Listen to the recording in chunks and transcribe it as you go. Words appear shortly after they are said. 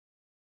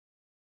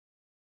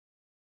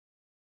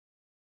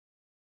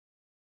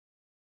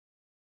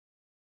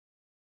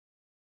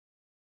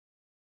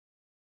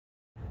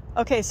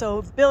Okay,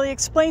 so Billy,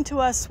 explain to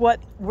us what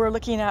we're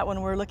looking at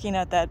when we're looking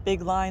at that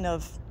big line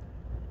of,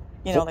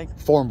 like...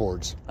 Form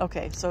boards.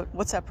 Okay, so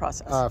what's that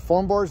process?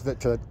 Form boards,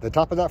 to the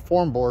top of that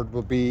form board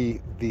will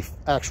be the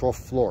actual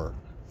floor.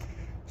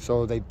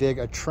 So they dig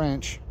a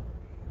trench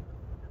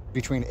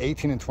between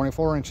 18 and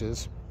 24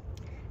 inches,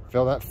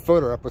 fill that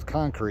footer up with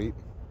concrete,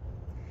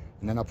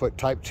 and then I'll put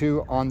type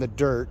 2 on the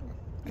dirt.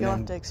 You'll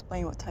have to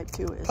explain what type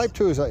 2 is. Type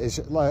 2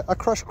 is like a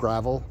crushed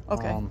gravel.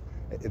 Okay.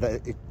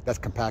 That's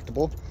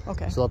compactable.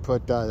 Okay. So I'll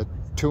put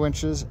 2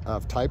 inches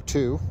of type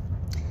 2,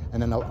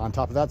 and then on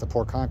top of that, to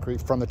pour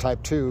concrete from the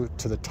type 2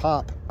 to the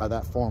top of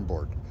that form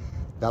board.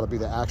 That'll be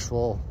the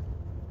actual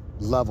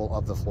level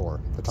of the floor.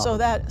 So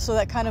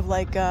that kind of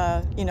like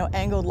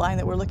angled line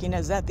that we're looking at,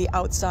 is that the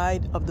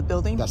outside of the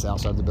building? That's the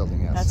outside of the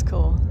building, yes. That's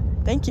cool.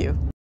 Thank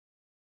you.